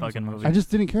that's much. a Don't good hate him so fucking much. movie. I just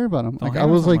didn't care about him. Don't Like hate I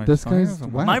him was so like, much. this Don't hate him guy's so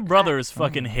much. whack. My brothers Oh.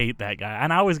 fucking hate that guy,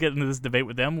 and I always get into this debate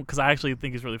with them because I actually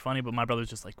think he's really funny, but my brothers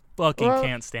just like fucking Well,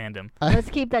 can't stand him. Let's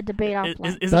keep that debate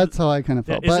offline. Is That's how I kind of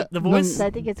felt. is But it the no, voice? I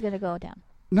think it's gonna go down.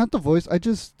 not the voice. I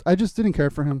just didn't care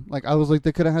for him. Like I was like,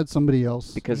 they could have had somebody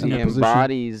else Because in he that position.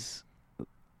 embodies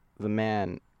the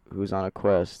man who's on a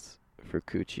quest for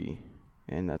coochie,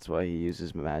 and that's why he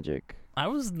uses magic. I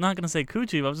was not gonna say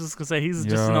Coochie, but I was just gonna say he's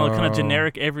just another kind of Yo.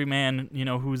 generic everyman, you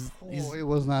know, who's he's Oh, it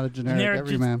was not a generic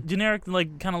everyman. generic,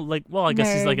 like kind of like, well, I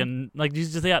guess he's like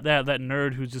he's just that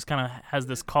nerd who just kind of has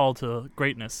this call to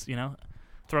greatness, you know,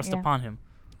 thrust Yeah. upon him.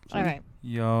 All right,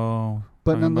 Yo.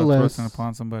 But talking about nonetheless- thrusting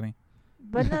upon somebody.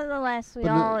 but nonetheless, we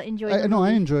But no- all enjoyed. I the know I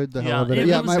movie. enjoyed the Yeah, hell out of it it.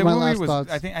 Yeah, was- my the movie last was,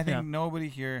 thoughts. I think Yeah. nobody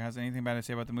here has anything bad to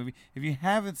say about the movie. If you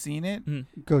haven't seen it,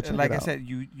 Go check like it I out. said,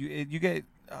 you get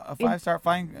a 5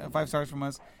 stars from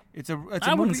us. It's a I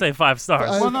movie. wouldn't say 5 stars.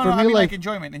 I- Well, no, for no. I me, mean, like like-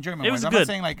 enjoyment. It was I'm good. not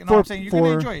saying like no. For- I'm saying you're gonna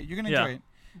for- enjoy it. You're gonna Yeah. enjoy it.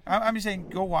 I'm just saying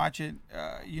go watch it.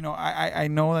 You know, I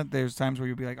know that there's times where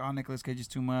you'll be like, oh, Nicolas Cage is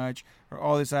too much, or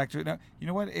all this actor. No, you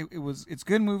know what? It's a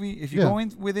good movie. If you Yeah. go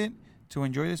in with it to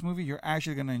enjoy this movie, you're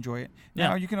actually gonna enjoy it. Yeah.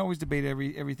 Now you can always debate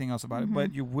everything else about it,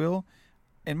 but you will.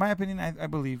 In my opinion, I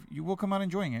believe you will come out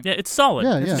enjoying it. Yeah, it's solid.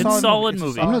 Yeah, It's yeah. a It's solid It's a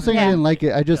movie. I'm not saying I Yeah. didn't like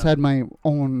it. I just Yeah. had my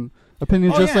own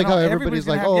opinion, Oh, just yeah, like no, how everybody's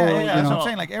like, gonna oh, have- yeah, you that's what know, I'm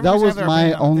saying. Like, that everybody's was have their my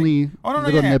opinion on things. only Oh, no,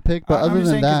 little yeah. nitpick. But I'm other just than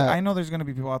saying 'cause that, I know there's going to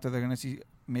be people out there that are going to see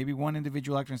maybe one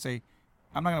individual actor and say,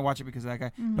 I'm not going to watch it because of that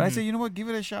guy. But I Mhm. say, you know what? Give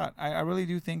it a shot. I really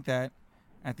do think that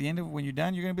at the end of when you're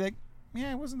done, you're going to be like,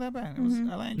 yeah, it wasn't that bad. It was, I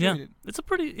enjoyed Yeah, it. it's a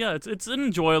pretty it's an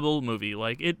enjoyable movie.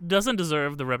 Like it doesn't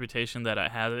deserve the reputation that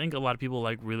it has. I think a lot of people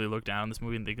like really look down on this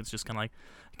movie and think it's just kind of like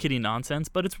kiddie nonsense,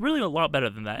 but it's really a lot better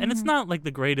than that. And it's not like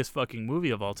the greatest fucking movie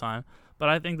of all time, but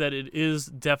I think that it is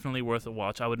definitely worth a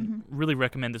watch. I would really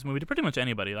recommend this movie to pretty much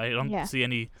anybody. I don't Yeah. see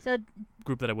any So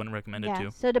group that I wouldn't recommend it yeah,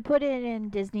 to. so to put it in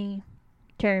Disney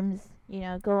terms, you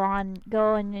know,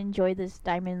 go and enjoy this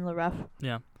diamond in the rough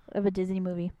Yeah. of a Disney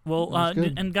movie. Well, That's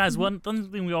good. and guys, one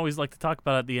thing we always like to talk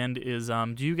about at the end is,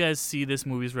 do you guys see this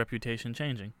movie's reputation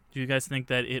changing? Do you guys think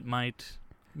that it might,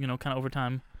 you know, kind of over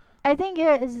time? I think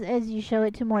as you show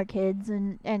it to more kids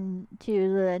and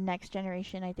to the next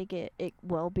generation, I think it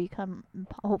will become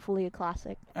hopefully a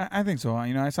classic. I think so.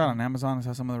 You know, I saw it on Amazon. I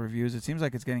saw some of the reviews. It seems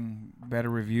like it's getting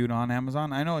better reviewed on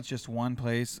Amazon. I know it's just one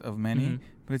place of many,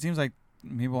 but it seems like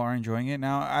people are enjoying it.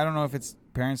 Now, I don't know if it's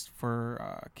parents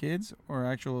for kids or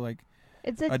actual like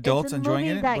It's adults it's a enjoying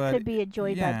movie it, that but could be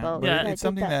enjoyed by both. but Yeah, I it's think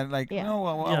something that like yeah. you know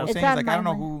what Yeah. I was It's saying is on like my I don't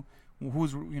know mind.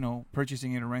 who's you know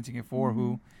purchasing it or renting it for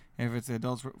who, if it's the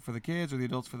adults for the kids or the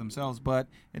adults for themselves. But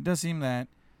it does seem that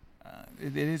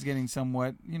it is getting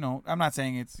somewhat. You know, I'm not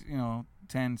saying it's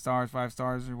 10 stars, 5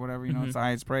 stars, or whatever. You know, it's the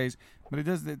highest praise. But it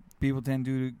does that people tend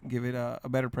to give it a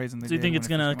better praise than they Do you did think when it's it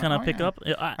first gonna came kind out. of Oh, pick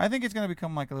yeah. up? I think it's gonna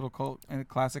become like a little cult and a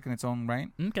classic in its own right.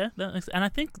 Okay, and I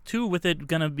think too, with it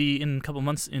gonna be in a couple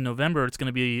months in November, it's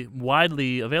gonna be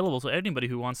widely available to anybody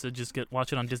who wants to just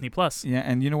watch it on Disney Plus. Yeah,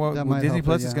 and you know what? That Well, might Disney help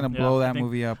Plus it, is yeah. gonna Yeah, blow I that think-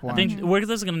 movie up. I think Mhm.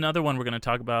 there's another one we're going to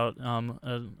talk about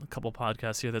a couple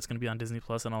podcasts here that's going to be on Disney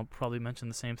Plus, and I'll probably mention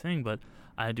the same thing. But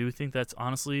I do think that's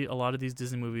honestly a lot of these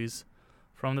Disney movies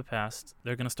from the past,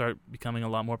 they're going to start becoming a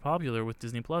lot more popular with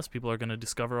Disney Plus. People are going to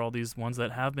discover all these ones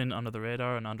that have been under the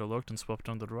radar and underlooked and swept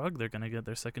under the rug. They're going to get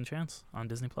their second chance on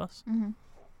Disney Plus. Mm-hmm.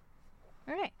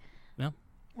 All right. Yeah.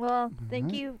 Well, thank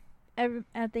Alright. you.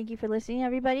 Thank you for listening,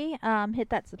 everybody. Hit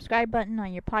that subscribe button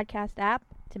on your podcast app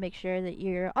to make sure that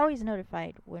you're always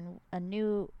notified when a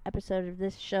new episode of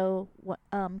this show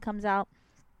comes out.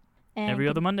 And Every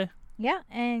other Monday. Yeah,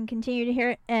 and continue to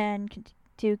hear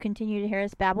continue to hear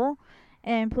us babble.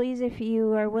 And please, if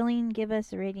you are willing, give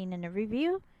us a rating and a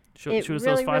review. Shoot us really,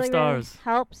 those 5 really, stars.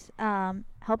 Really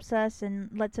helps us and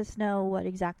lets us know what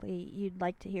exactly you'd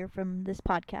like to hear from this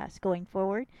podcast going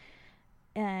forward.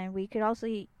 and we could also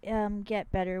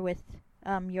get better with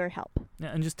your help.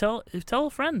 Yeah, and just tell a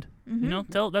friend. Mm-hmm. You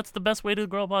know, that's the best way to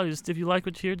grow a body. Just if you like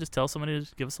what you hear, just tell somebody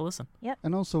to give us a listen.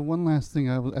 And also one last thing,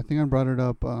 I think I brought it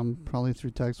up probably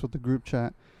through text with the group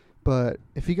chat, but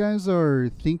if you guys are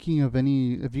thinking of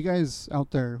if you guys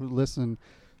out there who listen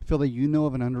feel that you know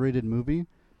of an underrated movie,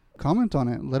 comment on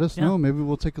it. Let us know. Maybe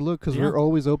we'll take a look, because we're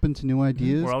always open to new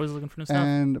ideas. We're always looking for new stuff.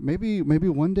 And maybe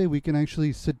one day we can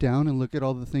actually sit down and look at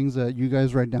all the things that you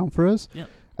guys write down for us. Yeah.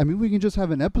 I mean, we can just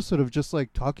have an episode of just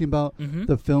like talking about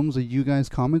the films that you guys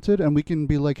commented, and we can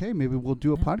be like, hey, maybe we'll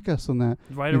do a podcast on that.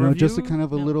 Write a review. Just a kind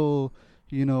of a little,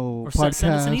 or podcast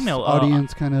send us an email,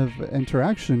 audience kind of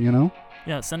interaction,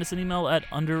 Yeah, send us an email at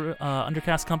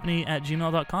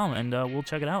undercastcompany@gmail.com, and we'll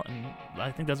check it out. And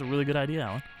I think that's a really good idea,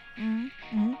 Alan.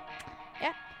 Mm-hmm.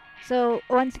 Yeah. So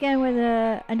once again, we're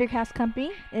the Undercast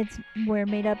Company. We're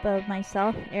made up of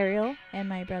myself, Ariel, and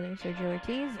my brother Sergio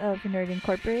Ortiz of Nerd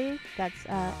Incorporated. That's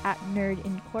at Nerd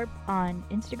Incorp on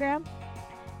Instagram.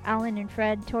 Alan and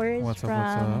Fred Torres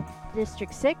from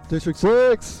District 6. District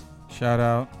 6. Shout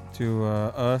out to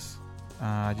us.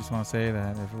 I just want to say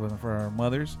that if it wasn't for our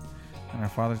mothers and our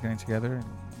fathers getting together,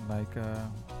 that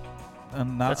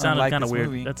sounded kind of weird.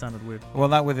 Movie. That sounded weird. Well,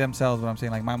 not with themselves, but I'm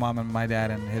saying like my mom and my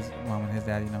dad and his mom and his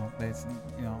dad.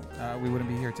 We wouldn't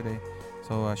be here today.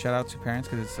 So shout out to parents,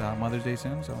 because it's Mother's Day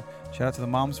soon. So shout out to the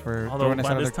moms for throwing us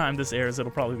out. By this time this airs,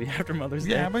 it'll probably be after Mother's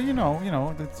Day. Yeah, but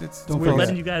it's we're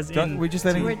letting you guys in. We're just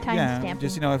letting we're time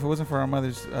just if it wasn't for our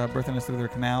mothers birthing us through their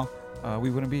canal, we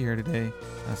wouldn't be here today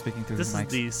speaking through these mics.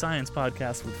 This is the Science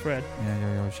Podcast with Fred.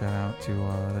 Yeah, shout out to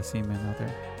the seamen out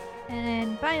there.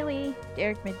 And finally,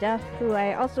 Derek McDuff, who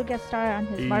I also guest star on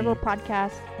his Marvel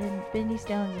podcast, Infinity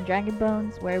Stones and Dragon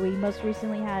Bones, where we most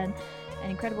recently had an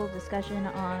incredible discussion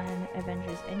on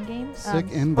Avengers Endgame. Sick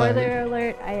invite. Spoiler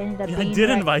alert, I ended up being I did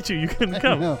invite you. You couldn't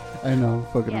come. I know.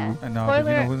 Fucking yeah. I know. Spoiler, but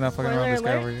you know who's not fucking around this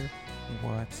guy alert. over here?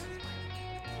 What?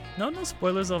 No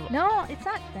spoilers of. No, it's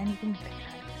not anything.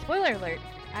 Spoiler alert.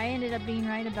 I ended up being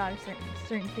right about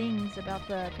certain things about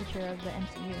the future of the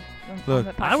MCU.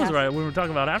 Look, I was right. We were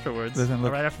talking about afterwards. Listen,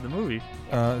 look, right after the movie.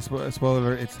 Spoiler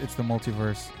alert, it's the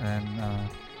multiverse, and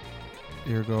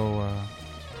here go.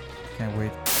 Can't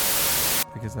wait,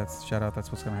 because that's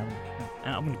what's gonna happen.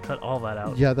 And I'm gonna cut all that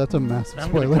out. Yeah, that's a massive I'm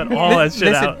spoiler. gonna cut all that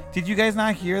shit Listen, out. did you guys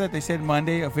not hear that they said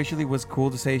Monday officially was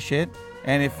cool to say shit?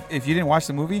 And if you didn't watch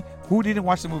the movie, who didn't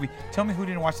watch the movie? Tell me who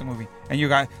didn't watch the movie. And you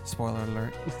got spoiler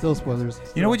alert. Still spoilers.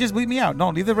 You know what? Just bleep me out.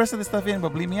 Don't leave the rest of the stuff in,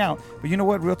 but bleep me out. But you know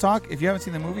what? Real talk. If you haven't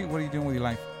seen the movie, what are you doing with your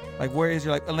life? Like, where is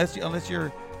your life? Unless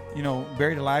you're,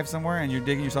 buried alive somewhere and you're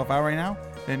digging yourself out right now,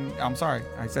 then I'm sorry,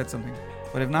 I said something.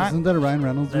 But if not, isn't that a Ryan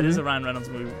Reynolds movie? That is a Ryan Reynolds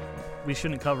movie. We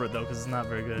shouldn't cover it though, because it's not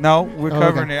very good. No, we're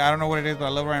covering okay. it. I don't know what it is, but I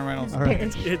love Ryan Reynolds. All right.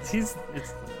 It's okay.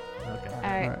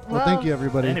 All right. Well, thank you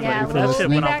everybody Anyway, Yeah, for that shit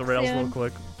listening. went off the rails soon. real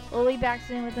quick. We'll be back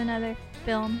soon with another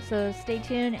film, so stay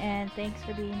tuned, and thanks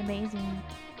for being amazing.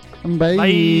 Bye.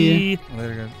 Bye.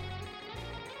 Later, guys.